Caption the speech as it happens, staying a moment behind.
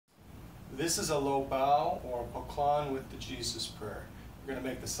This is a low bow or a poklon with the Jesus prayer. You're going to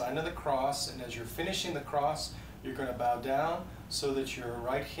make the sign of the cross, and as you're finishing the cross, you're going to bow down so that your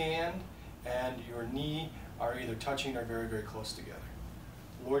right hand and your knee are either touching or very, very close together.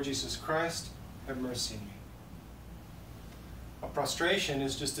 Lord Jesus Christ, have mercy on me. A prostration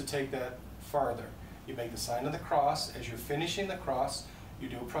is just to take that farther. You make the sign of the cross. As you're finishing the cross, you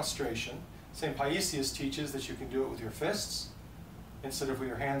do a prostration. St. Paisius teaches that you can do it with your fists instead of with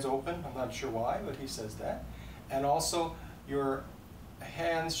your hands open. I'm not sure why, but he says that. And also, your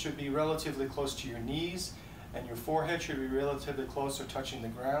hands should be relatively close to your knees, and your forehead should be relatively close or touching the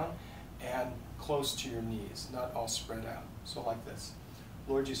ground, and close to your knees, not all spread out. So like this.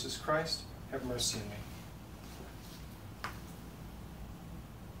 Lord Jesus Christ, have mercy on me.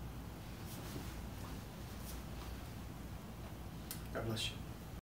 God bless you.